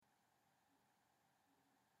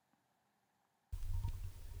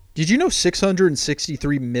Did you know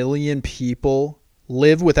 663 million people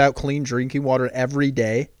live without clean drinking water every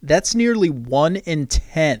day? That's nearly 1 in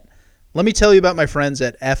 10. Let me tell you about my friends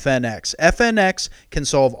at FNX. FNX can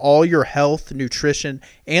solve all your health, nutrition,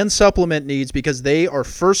 and supplement needs because they are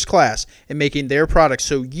first class in making their products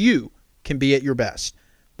so you can be at your best.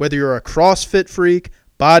 Whether you're a CrossFit freak,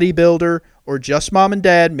 bodybuilder, or just mom and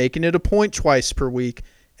dad making it a point twice per week,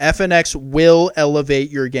 FNX will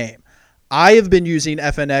elevate your game. I have been using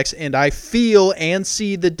FNX and I feel and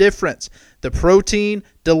see the difference. The protein,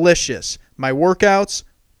 delicious. My workouts,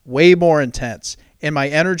 way more intense. And my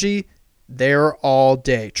energy, there all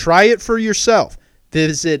day. Try it for yourself.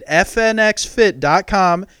 Visit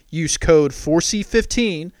fnxfit.com. Use code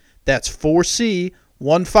 4C15. That's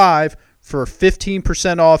 4C15 for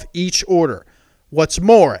 15% off each order. What's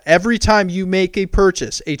more, every time you make a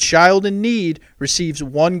purchase, a child in need receives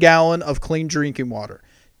 1 gallon of clean drinking water.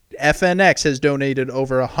 FNX has donated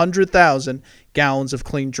over 100,000 gallons of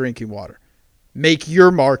clean drinking water. Make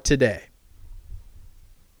your mark today.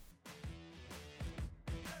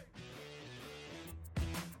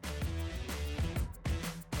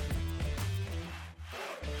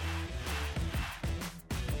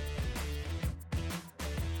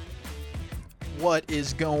 What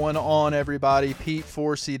is going on, everybody? Pete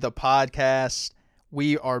Forsey, the podcast.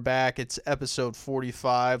 We are back. It's episode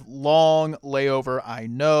 45. Long layover, I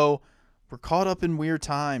know. We're caught up in weird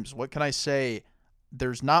times. What can I say?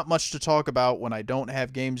 There's not much to talk about when I don't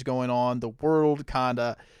have games going on. The world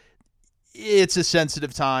it's a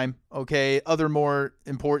sensitive time, okay? Other more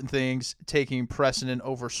important things taking precedent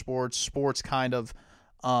over sports. Sports kind of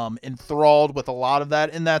enthralled with a lot of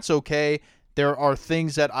that, and that's okay. There are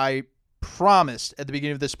things that I promised at the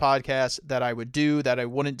beginning of this podcast that I would do, that I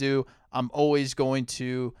wouldn't do. I'm always going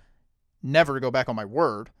to never go back on my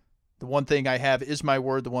word. The one thing I have is my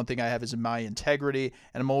word. The one thing I have is my integrity.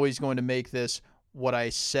 And I'm always going to make this what I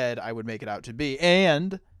said I would make it out to be.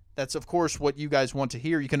 And that's, of course, what you guys want to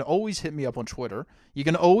hear. You can always hit me up on Twitter. You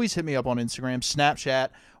can always hit me up on Instagram, Snapchat,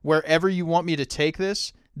 wherever you want me to take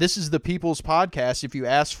this. This is the People's Podcast. If you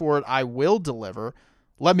ask for it, I will deliver.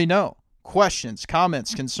 Let me know. Questions,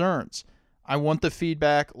 comments, concerns. I want the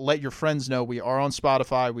feedback. Let your friends know. We are on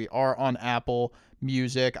Spotify. We are on Apple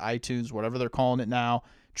Music, iTunes, whatever they're calling it now.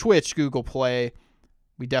 Twitch, Google Play.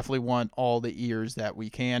 We definitely want all the ears that we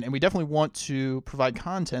can. And we definitely want to provide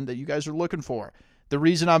content that you guys are looking for. The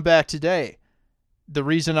reason I'm back today, the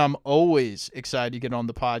reason I'm always excited to get on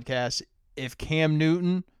the podcast, if Cam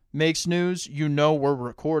Newton makes news, you know we're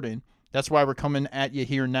recording. That's why we're coming at you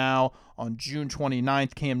here now on June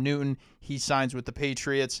 29th. Cam Newton, he signs with the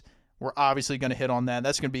Patriots. We're obviously going to hit on that.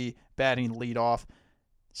 That's going to be batting leadoff.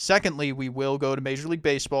 Secondly, we will go to Major League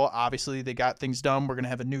Baseball. Obviously, they got things done. We're going to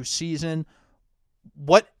have a new season.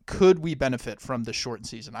 What could we benefit from this shortened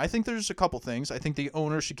season? I think there's a couple things. I think the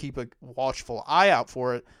owner should keep a watchful eye out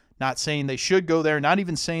for it. Not saying they should go there. Not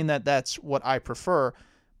even saying that that's what I prefer.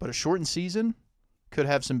 But a shortened season could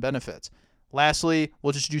have some benefits. Lastly,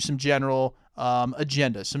 we'll just do some general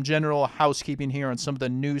agenda, some general housekeeping here on some of the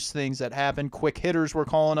news things that happen. Quick hitters, we're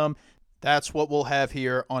calling them. That's what we'll have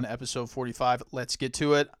here on episode 45. Let's get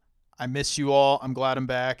to it. I miss you all. I'm glad I'm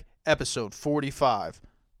back. Episode 45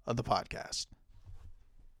 of the podcast.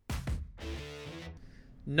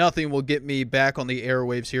 Nothing will get me back on the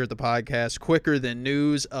airwaves here at the podcast quicker than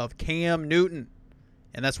news of Cam Newton.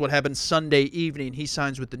 And that's what happened Sunday evening. He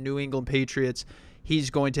signs with the New England Patriots.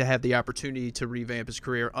 He's going to have the opportunity to revamp his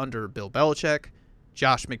career under Bill Belichick,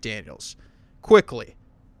 Josh McDaniels. Quickly,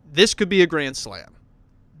 this could be a grand slam.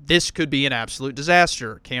 This could be an absolute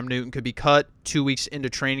disaster. Cam Newton could be cut 2 weeks into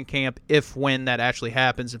training camp when that actually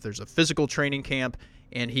happens, if there's a physical training camp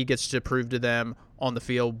and he gets to prove to them on the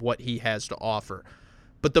field what he has to offer.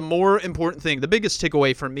 But the more important thing, the biggest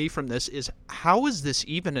takeaway for me from this is, how is this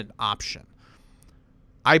even an option?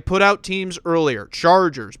 I put out teams earlier,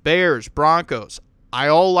 Chargers, Bears, Broncos. I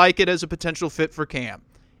all like it as a potential fit for Cam,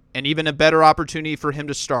 and even a better opportunity for him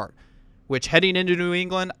to start, which heading into New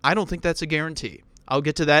England, I don't think that's a guarantee. I'll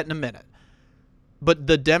get to that in a minute. But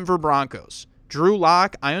the Denver Broncos, Drew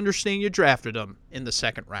Lock, I understand you drafted him in the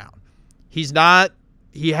second round. He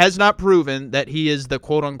has not proven that he is the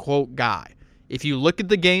quote-unquote guy. If you look at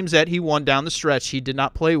the games that he won down the stretch, he did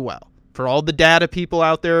not play well. For all the data people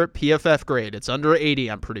out there, PFF grade, it's under 80,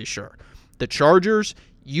 I'm pretty sure. The Chargers,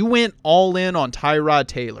 you went all in on Tyrod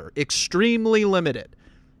Taylor. Extremely limited.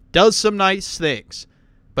 Does some nice things,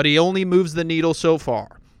 but he only moves the needle so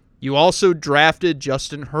far. You also drafted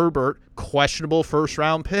Justin Herbert, questionable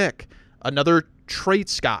first-round pick. Another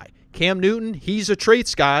traits guy. Cam Newton, he's a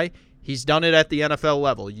traits guy. He's done it at the NFL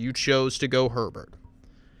level. You chose to go Herbert.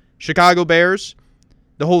 Chicago Bears,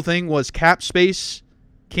 The whole thing was cap space,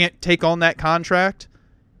 can't take on that contract.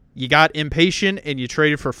 You got impatient and you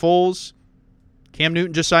traded for Foles. Cam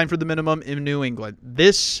Newton just signed for the minimum in New England.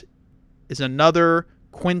 This is another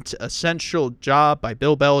quintessential job by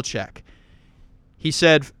Bill Belichick. He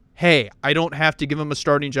said, hey, I don't have to give him a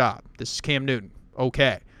starting job. This is Cam Newton.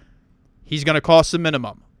 Okay. He's going to cost the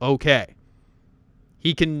minimum. Okay.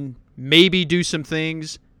 He can maybe do some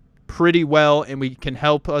things pretty well, and he can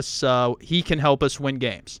help us win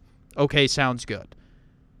games. Okay, sounds good.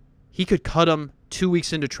 He could cut him 2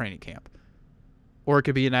 weeks into training camp. Or it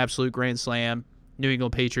could be an absolute grand slam. New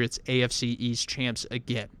England Patriots, AFC East champs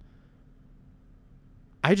again.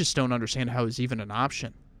 I just don't understand how it's even an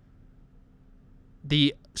option.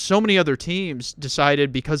 So many other teams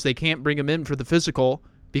decided because they can't bring him in for the physical,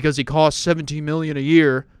 because he costs $17 million a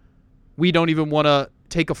year, we don't even want to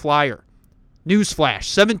take a flyer. Newsflash,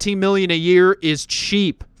 $17 million a year is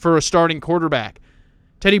cheap for a starting quarterback.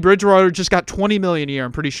 Teddy Bridgewater just got $20 million a year,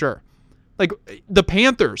 I'm pretty sure. Like, the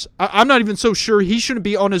Panthers, I'm not even so sure he shouldn't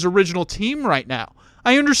be on his original team right now.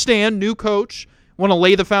 I understand, new coach, want to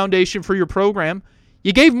lay the foundation for your program.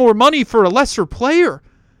 You gave more money for a lesser player.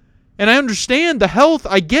 And I understand the health,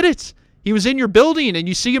 I get it. He was in your building and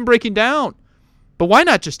you see him breaking down. But why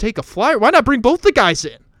not just take a flyer? Why not bring both the guys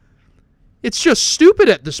in? It's just stupid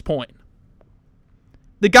at this point.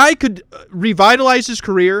 The guy could revitalize his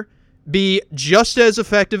career, be just as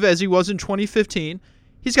effective as he was in 2015.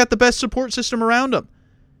 He's got the best support system around him.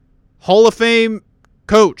 Hall of Fame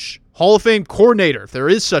coach, Hall of Fame coordinator, if there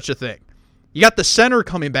is such a thing. You got the center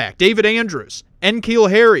coming back, David Andrews,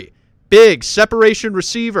 N'Keal Harry, big separation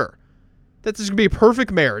receiver. That's going to be a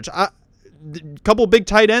perfect marriage. A couple big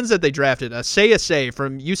tight ends that they drafted, Sayase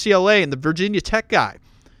from UCLA and the Virginia Tech guy.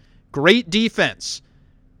 Great defense.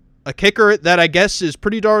 A kicker that I guess is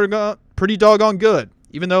pretty doggone good,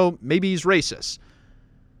 even though maybe he's racist.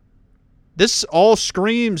 This all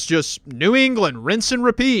screams just New England, rinse and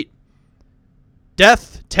repeat.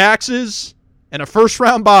 Death, taxes, and a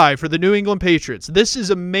first-round bye for the New England Patriots. This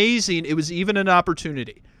is amazing. It was even an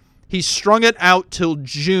opportunity. He strung it out till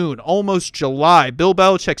June, almost July. Bill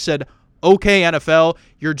Belichick said, okay, NFL,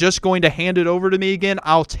 you're just going to hand it over to me again?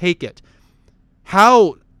 I'll take it.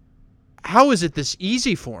 How is it this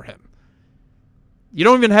easy for him? You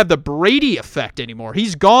don't even have the Brady effect anymore.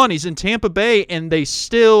 He's gone. He's in Tampa Bay, and they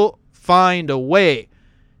still find a way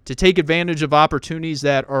to take advantage of opportunities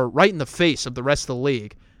that are right in the face of the rest of the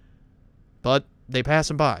league. But they pass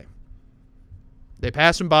him by. They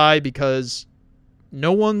pass him by because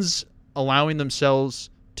no one's allowing themselves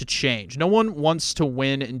to change. No one wants to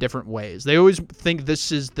win in different ways. They always think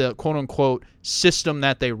this is the quote-unquote system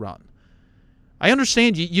that they run. I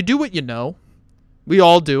understand you do what you know. We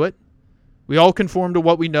all do it. We all conform to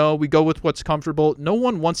what we know. We go with what's comfortable. No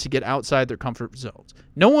one wants to get outside their comfort zones.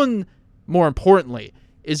 No one, more importantly,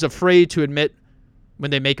 is afraid to admit when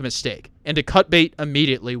they make a mistake and to cut bait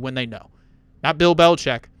immediately when they know. Not Bill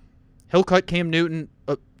Belichick. He'll cut Cam Newton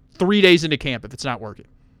 3 days into camp if it's not working.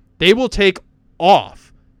 They will take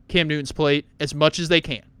off Cam Newton's plate as much as they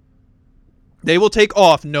can. They will take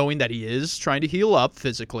off knowing that he is trying to heal up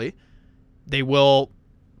physically. They will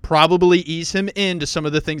probably ease him into some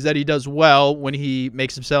of the things that he does well when he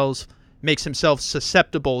makes himself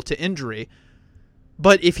susceptible to injury.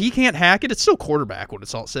 But if he can't hack it, it's still quarterback when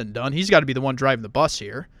it's all said and done. He's got to be the one driving the bus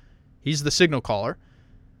here. He's the signal caller.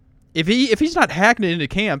 If he's not hacking it into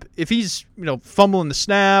camp, if he's fumbling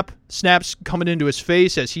the snaps coming into his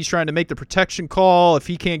face as he's trying to make the protection call, if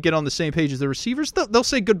he can't get on the same page as the receivers, they'll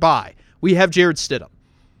say goodbye. We have Jared Stidham.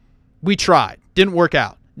 We tried. Didn't work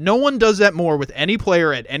out. No one does that more with any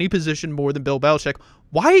player at any position more than Bill Belichick.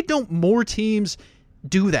 Why don't more teams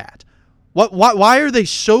do that? Why are they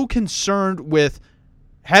so concerned with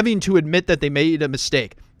having to admit that they made a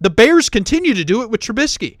mistake? The Bears continue to do it with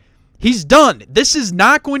Trubisky. He's done. This is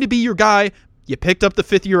not going to be your guy. You picked up the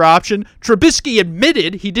fifth-year option. Trubisky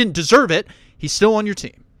admitted he didn't deserve it. He's still on your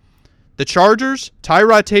team. The Chargers,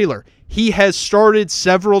 Tyrod Taylor, he has started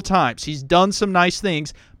several times. He's done some nice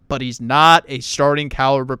things, but he's not a starting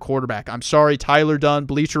caliber quarterback. I'm sorry, Tyler Dunn,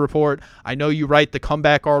 Bleacher Report. I know you write the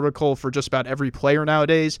comeback article for just about every player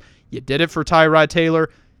nowadays. You did it for Tyrod Taylor.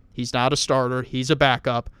 He's not a starter. He's a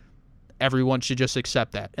backup. Everyone should just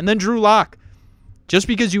accept that. And then Drew Lock. Just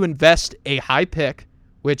because you invest a high pick,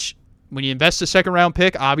 which when you invest a second-round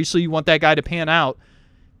pick, obviously you want that guy to pan out.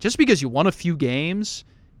 Just because you won a few games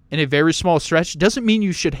in a very small stretch doesn't mean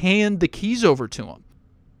you should hand the keys over to him.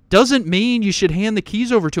 Doesn't mean you should hand the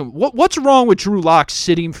keys over to him. What's wrong with Drew Lock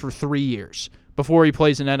sitting for 3 years before he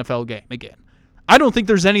plays an NFL game again? I don't think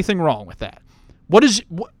there's anything wrong with that.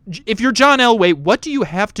 If you're John Elway, what do you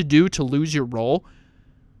have to do to lose your role?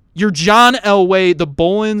 You're John Elway. The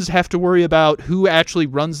Bolins have to worry about who actually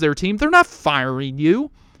runs their team. They're not firing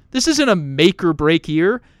you. This isn't a make or break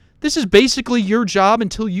year. This is basically your job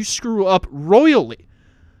until you screw up royally.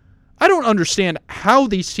 I don't understand how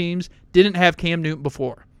these teams didn't have Cam Newton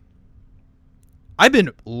before. I've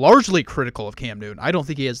been largely critical of Cam Newton. I don't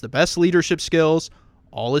think he has the best leadership skills.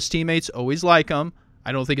 All his teammates always like him.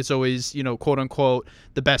 I don't think it's always, quote unquote,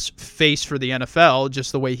 the best face for the NFL.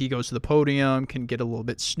 Just the way he goes to the podium can get a little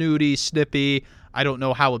bit snooty, snippy. I don't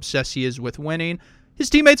know how obsessed he is with winning. His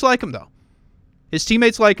teammates like him,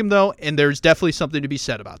 though. And there's definitely something to be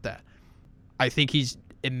said about that. I think he's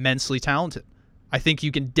immensely talented. I think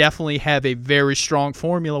you can definitely have a very strong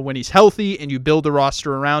formula when he's healthy and you build a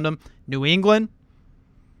roster around him. New England,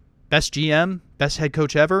 best GM, best head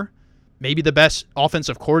coach ever, maybe the best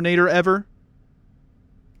offensive coordinator ever.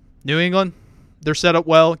 New England, they're set up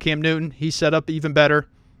well. Cam Newton, he's set up even better.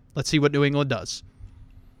 Let's see what New England does.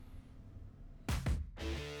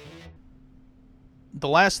 The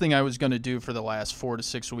last thing I was going to do for the last 4 to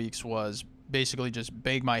 6 weeks was basically just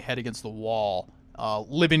bang my head against the wall,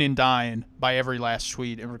 living and dying by every last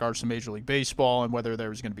tweet in regards to Major League Baseball and whether there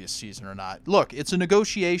was going to be a season or not. Look, it's a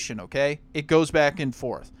negotiation, okay? It goes back and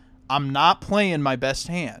forth. I'm not playing my best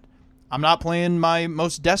hand. I'm not playing my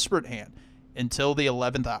most desperate hand until the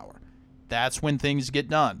 11th hour. That's when things get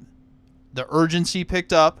done. The urgency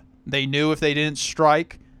picked up. They knew if they didn't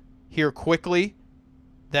strike here quickly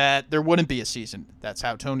that there wouldn't be a season. That's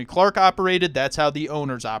how Tony Clark operated. That's how the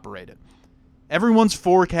owners operated. Everyone's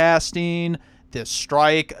forecasting this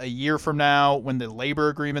strike a year from now when the labor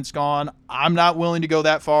agreement's gone. I'm not willing to go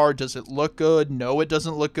that far. Does it look good? No, it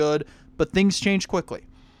doesn't look good. But things change quickly.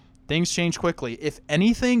 If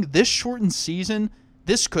anything, this shortened season,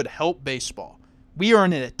 this could help baseball. We are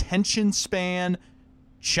in an attention span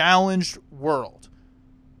challenged world.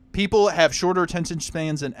 People have shorter attention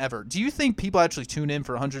spans than ever. Do you think people actually tune in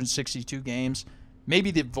for 162 games?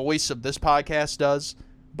 Maybe the voice of this podcast does,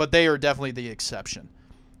 but they are definitely the exception.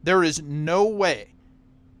 There is no way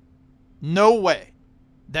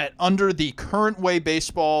that under the current way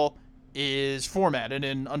baseball is formatted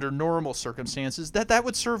and under normal circumstances that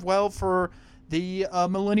would serve well for the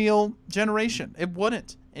millennial generation. It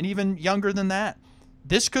wouldn't. And even younger than that.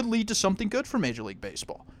 This could lead to something good for Major League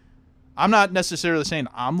Baseball. I'm not necessarily saying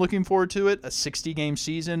I'm looking forward to it, a 60-game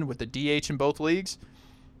season with the DH in both leagues.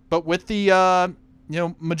 But with the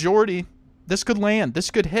majority, this could land. This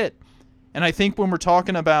could hit. And I think when we're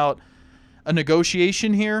talking about a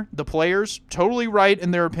negotiation here, the players, totally right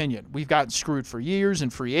in their opinion. We've gotten screwed for years in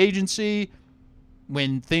free agency.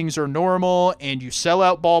 When things are normal and you sell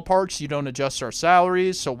out ballparks, you don't adjust our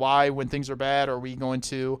salaries. So why, when things are bad, are we going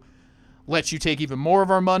to let you take even more of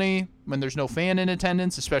our money when there's no fan in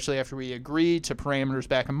attendance, especially after we agreed to parameters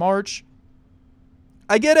back in March?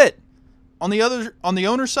 I get it. On the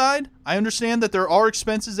owner side, I understand that there are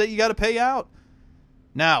expenses that you got to pay out.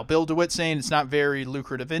 Now, Bill DeWitt saying it's not very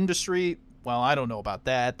lucrative industry. Well, I don't know about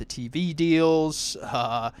that. The TV deals,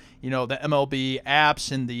 the MLB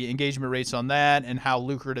apps and the engagement rates on that and how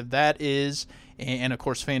lucrative that is. And of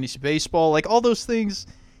course, fantasy baseball, like all those things,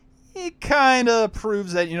 it kind of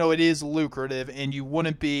proves that, it is lucrative and you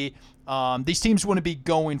wouldn't be, these teams wouldn't be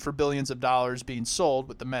going for billions of dollars being sold,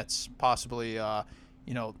 with the Mets possibly,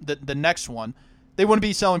 the next one. They wouldn't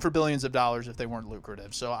be selling for billions of dollars if they weren't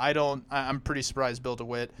lucrative. So I'm pretty surprised Bill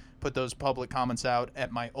DeWitt put those public comments out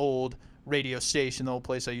at my old radio station, the old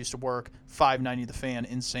place I used to work, 590 The Fan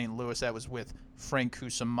in St. Louis. That was with Frank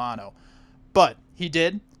Cusimano. But he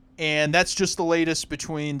did, and that's just the latest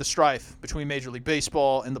between the strife between Major League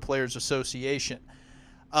Baseball and the Players Association.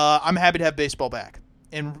 I'm happy to have baseball back.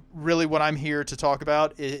 And really what I'm here to talk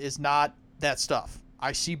about is not that stuff.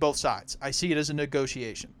 I see both sides. I see it as a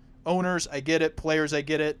negotiation. Owners, I get it. Players, I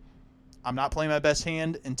get it. I'm not playing my best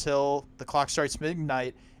hand until the clock strikes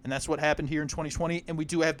midnight, and that's what happened here in 2020, and we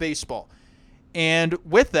do have baseball. And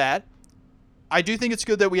with that, I do think it's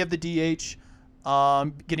good that we have the DH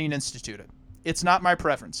getting instituted. It's not my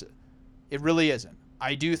preference. It really isn't.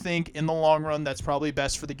 I do think in the long run that's probably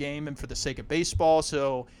best for the game and for the sake of baseball,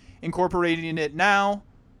 so incorporating it now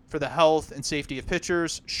for the health and safety of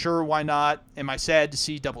pitchers, sure, why not? Am I sad to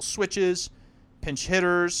see double switches, pinch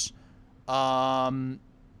hitters,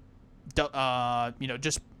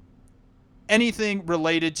 just anything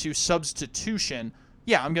related to substitution?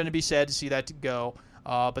 Yeah, I'm going to be sad to see that go,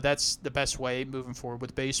 but that's the best way moving forward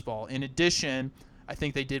with baseball. In addition, I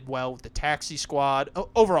think they did well with the taxi squad.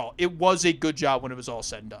 Overall, it was a good job when it was all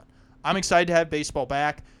said and done. I'm excited to have baseball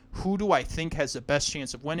back. Who do I think has the best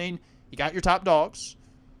chance of winning? You got your top dogs,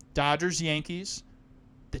 Dodgers, Yankees.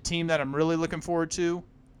 The team that I'm really looking forward to,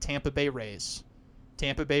 Tampa Bay Rays.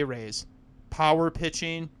 Tampa Bay Rays. Power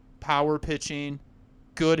pitching,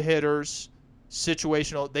 good hitters,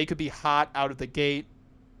 situational. They could be hot out of the gate.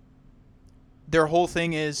 Their whole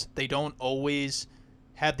thing is they don't always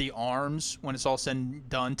have the arms when it's all said and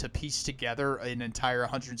done to piece together an entire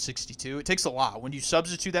 162. It takes a lot. When you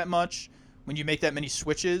substitute that much, when you make that many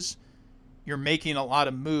switches, you're making a lot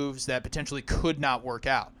of moves that potentially could not work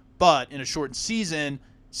out. But in a shortened season,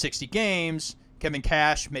 60 games, Kevin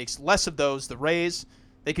Cash makes less of those. The Rays,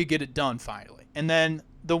 they could get it done finally. And then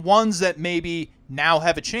the ones that maybe now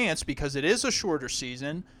have a chance because it is a shorter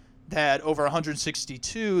season, that over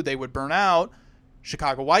 162 they would burn out,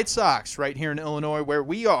 Chicago White Sox right here in Illinois where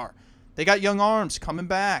we are. They got young arms coming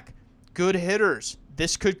back, good hitters.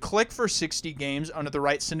 This could click for 60 games under the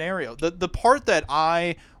right scenario. The part that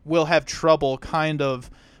I will have trouble kind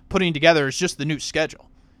of putting together is just the new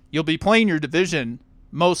schedule. You'll be playing your division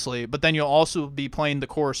mostly, but then you'll also be playing the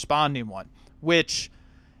corresponding one, which,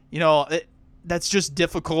 that's just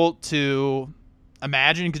difficult to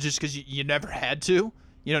imagine because you never had to.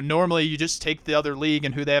 Normally you just take the other league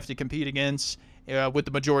and who they have to compete against, with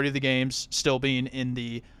the majority of the games still being in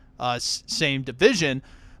the same division.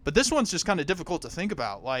 But this one's just kind of difficult to think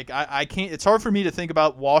about. Like, I can't. It's hard for me to think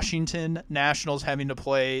about Washington Nationals having to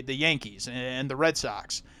play the Yankees and the Red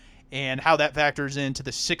Sox, and how that factors into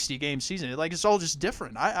the 60-game season. Like, it's all just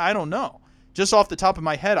different. I don't know. Just off the top of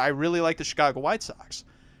my head, I really like the Chicago White Sox.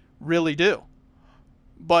 Really do.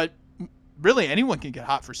 But really, anyone can get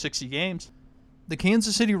hot for 60 games. The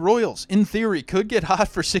Kansas City Royals, in theory, could get hot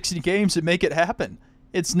for 60 games and make it happen.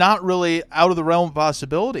 It's not really out of the realm of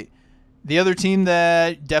possibility. The other team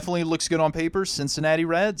that definitely looks good on paper, Cincinnati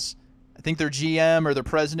Reds. I think their GM or their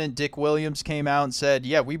president, Dick Williams, came out and said,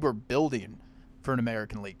 yeah, we were building for an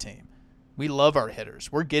American League team. We love our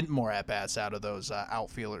hitters. We're getting more at-bats out of those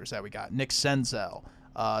outfielders that we got. Nick Senzel,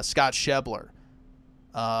 Scott Schebler,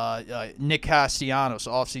 Nick Castellanos,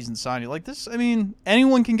 offseason signing. Like this,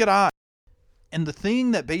 anyone can get hot. And the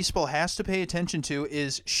thing that baseball has to pay attention to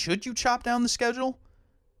is, should you chop down the schedule?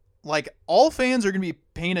 Like, all fans are going to be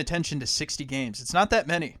paying attention to 60 games. It's not that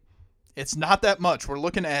many. It's not that much. We're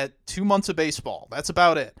looking at 2 months of baseball. That's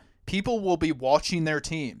about it. People will be watching their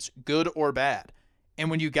teams, good or bad. And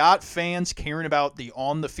when you got fans caring about the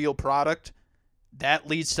on-the-field product, that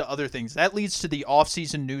leads to other things. That leads to the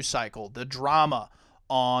off-season news cycle, the drama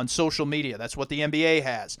on social media. That's what the NBA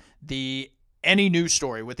has. Any news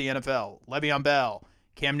story with the NFL. Le'Veon Bell,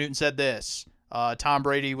 Cam Newton said this. Tom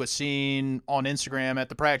Brady was seen on Instagram at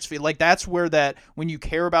the practice field. Like, that's where when you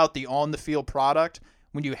care about the on-the-field product,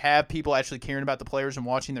 when you have people actually caring about the players and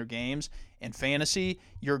watching their games and fantasy,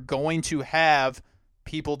 you're going to have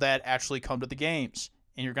people that actually come to the games.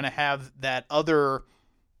 And you're going to have that other,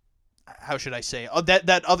 how should I say,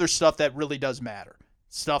 that other stuff that really does matter.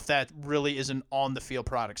 Stuff that really isn't on-the-field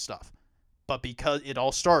product stuff. But because it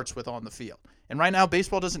all starts with on the field. And right now,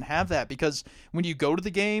 baseball doesn't have that, because when you go to the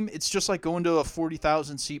game, it's just like going to a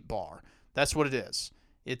 40,000-seat bar. That's what it is.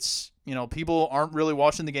 It's, people aren't really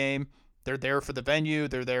watching the game. They're there for the venue.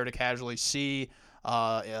 They're there to casually see.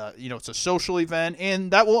 It's a social event,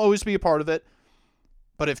 and that will always be a part of it.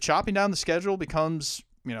 But if chopping down the schedule becomes,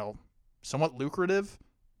 somewhat lucrative,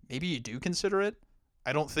 maybe you do consider it.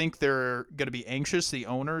 I don't think they're going to be anxious, the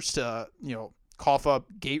owners, to, cough up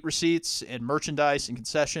gate receipts and merchandise and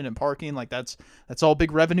concession and parking. Like, that's all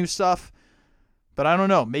big revenue stuff. But I don't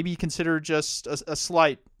know. Maybe you consider just a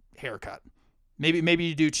slight haircut. Maybe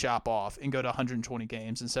you do chop off and go to 120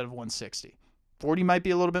 games instead of 160. 40 might be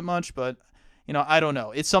a little bit much, but I don't know.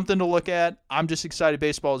 It's something to look at. I'm just excited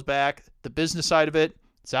baseball is back. The business side of it,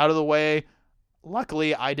 it's out of the way.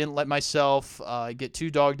 Luckily, I didn't let myself get too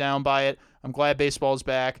dogged down by it. I'm glad baseball is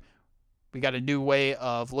back. We got a new way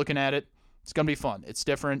of looking at it. It's going to be fun. It's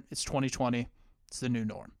different. It's 2020. It's the new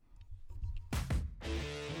norm.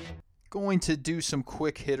 Going to do some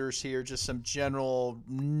quick hitters here, just some general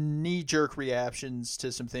knee-jerk reactions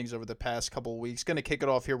to some things over the past couple of weeks. Going to kick it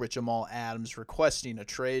off here with Jamal Adams requesting a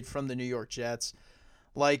trade from the New York Jets.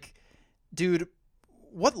 Like, dude,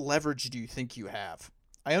 what leverage do you think you have?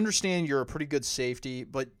 I understand you're a pretty good safety,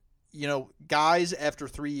 but, guys after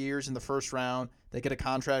 3 years in the first round, they get a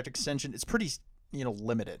contract extension. It's pretty,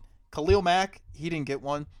 limited. Khalil Mack, he didn't get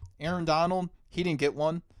one. Aaron Donald, he didn't get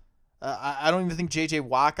one. I don't even think J.J.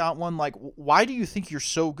 Watt got one. Like, why do you think you're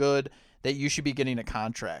so good that you should be getting a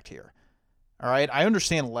contract here? All right, I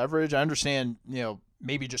understand leverage. I understand,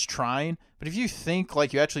 maybe just trying. But if you think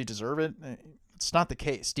like you actually deserve it, it's not the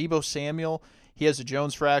case. Deebo Samuel, he has a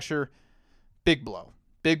Jones fracture. Big blow.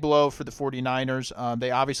 big blow for the 49ers.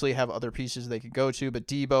 They obviously have other pieces they could go to, but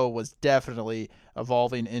Debo was definitely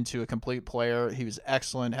evolving into a complete player. He was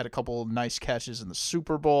excellent, had a couple of nice catches in the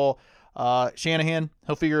Super Bowl. Shanahan,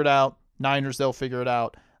 he'll figure it out. Niners, they'll figure it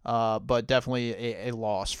out. But definitely a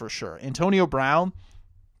loss for sure. Antonio Brown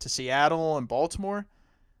to Seattle and Baltimore,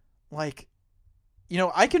 like,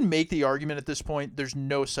 I can make the argument at this point there's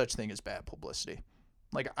no such thing as bad publicity.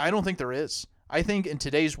 Like, I don't think there is. I think in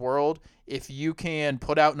today's world, if you can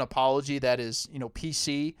put out an apology that is,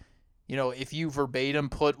 PC, if you verbatim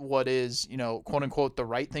put what is, quote unquote, the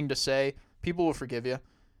right thing to say, people will forgive you.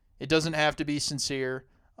 It doesn't have to be sincere.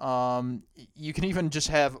 You can even just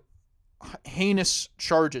have heinous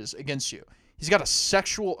charges against you. He's got a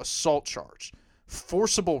sexual assault charge,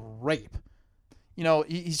 forcible rape.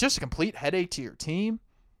 He's just a complete headache to your team.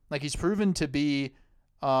 Like, he's proven to be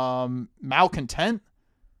malcontent.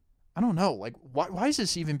 I don't know. Like, why is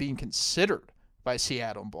this even being considered by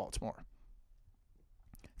Seattle and Baltimore?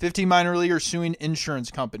 15 minor leaguers suing insurance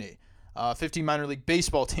company. 15 minor league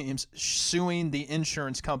baseball teams suing the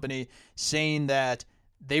insurance company, saying that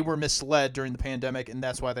they were misled during the pandemic and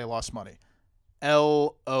that's why they lost money.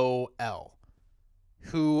 LOL.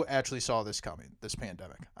 Who actually saw this coming, this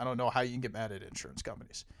pandemic? I don't know how you can get mad at insurance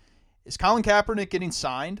companies. Is Colin Kaepernick getting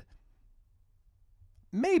signed?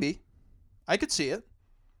 Maybe. I could see it.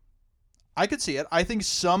 I think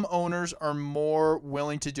some owners are more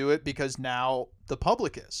willing to do it because now the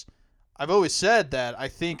public is. I've always said that I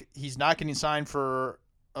think he's not getting signed for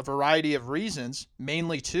a variety of reasons,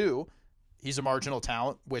 mainly two. He's a marginal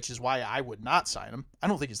talent, which is why I would not sign him. I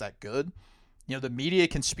don't think he's that good. The media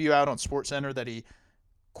can spew out on SportsCenter that he,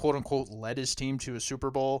 quote unquote, led his team to a Super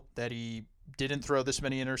Bowl, that he didn't throw this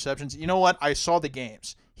many interceptions. You know what? I saw the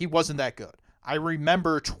games. He wasn't that good. I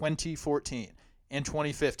remember 2014 and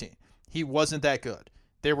 2015. He wasn't that good.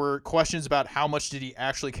 There were questions about how much did he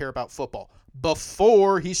actually care about football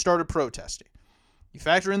before he started protesting. You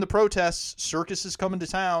factor in the protests, circus is coming to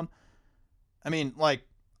town. I mean, like,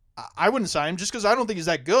 I wouldn't sign him just because I don't think he's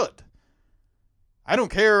that good. I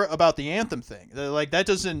don't care about the anthem thing. Like, that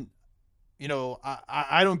doesn't,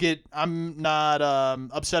 I'm not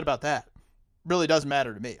upset about that. Really doesn't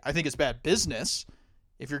matter to me. I think it's bad business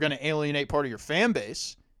if you're going to alienate part of your fan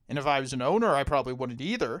base. And if I was an owner, I probably wouldn't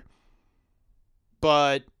either.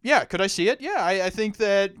 But, yeah, could I see it? Yeah, I think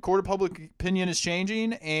that court of public opinion is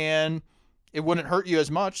changing, and it wouldn't hurt you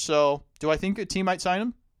as much. So, do I think a team might sign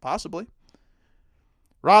him? Possibly.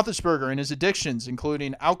 Roethlisberger and his addictions,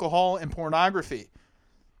 including alcohol and pornography.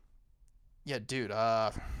 Yeah, dude,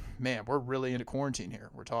 man, we're really into quarantine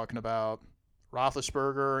here. We're talking about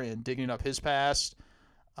Roethlisberger and digging up his past.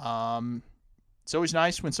 It's always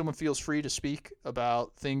nice when someone feels free to speak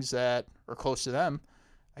about things that are close to them.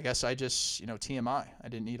 I guess I just, TMI. I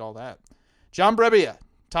didn't need all that. John Brebbia,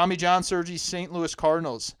 Tommy John surgery, St. Louis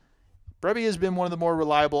Cardinals. Brebbia has been one of the more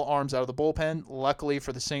reliable arms out of the bullpen. Luckily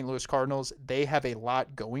for the St. Louis Cardinals, they have a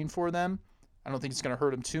lot going for them. I don't think it's going to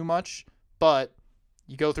hurt them too much, but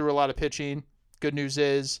you go through a lot of pitching. Good news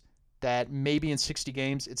is that maybe in 60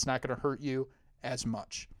 games, it's not going to hurt you as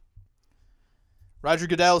much. Roger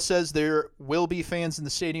Goodell says there will be fans in the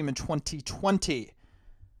stadium in 2020.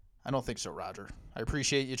 I don't think so, Roger. I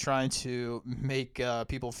appreciate you trying to make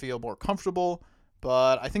people feel more comfortable,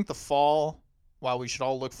 but I think the fall, while we should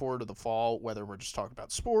all look forward to the fall, whether we're just talking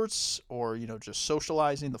about sports or, just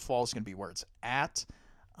socializing, the fall is going to be where it's at.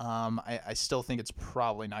 I still think it's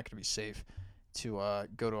probably not going to be safe to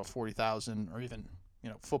go to a 40,000 or even,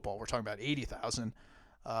 football. We're talking about 80,000.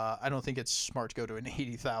 I don't think it's smart to go to an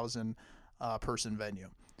 80,000 person venue.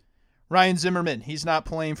 Ryan Zimmerman, he's not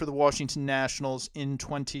playing for the Washington Nationals in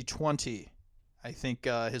 2020. I think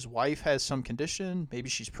his wife has some condition. Maybe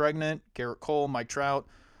she's pregnant. Garrett Cole, Mike Trout.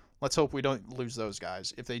 Let's hope we don't lose those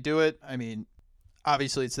guys. If they do it, I mean,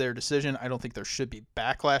 obviously it's their decision. I don't think there should be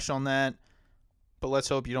backlash on that. But let's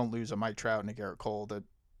hope you don't lose a Mike Trout and a Garrett Cole, the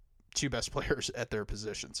two best players at their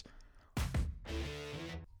positions.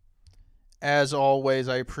 As always,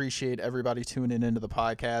 I appreciate everybody tuning into the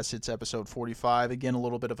podcast. It's episode 45. Again, a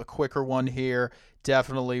little bit of a quicker one here.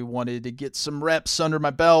 Definitely wanted to get some reps under my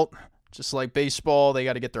belt. Just like baseball, they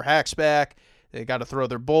got to get their hacks back. They got to throw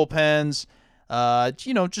their bullpens.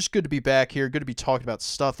 Just good to be back here. Good to be talking about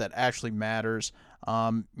stuff that actually matters.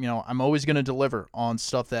 I'm always going to deliver on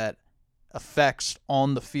stuff that affects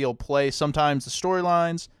on the field play. Sometimes the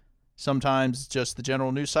storylines, sometimes just the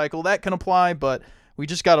general news cycle. That can apply, but we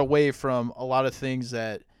just got away from a lot of things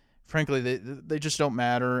that, frankly, they just don't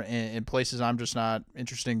matter in places I'm just not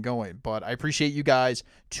interested in going. But I appreciate you guys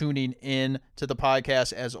tuning in to the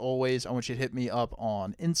podcast. As always, I want you to hit me up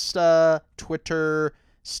on Insta, Twitter,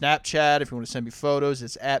 Snapchat, if you want to send me photos,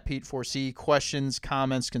 it's at Pete4C. Questions,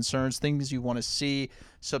 comments, concerns, things you want to see.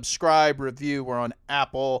 Subscribe, review. We're on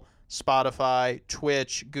Apple, Spotify,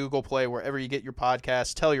 Twitch, Google Play, wherever you get your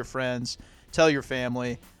podcasts. Tell your friends, tell your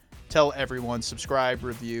family, tell everyone. Subscribe,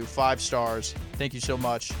 review, 5 stars. Thank you so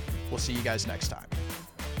much. We'll see you guys next time.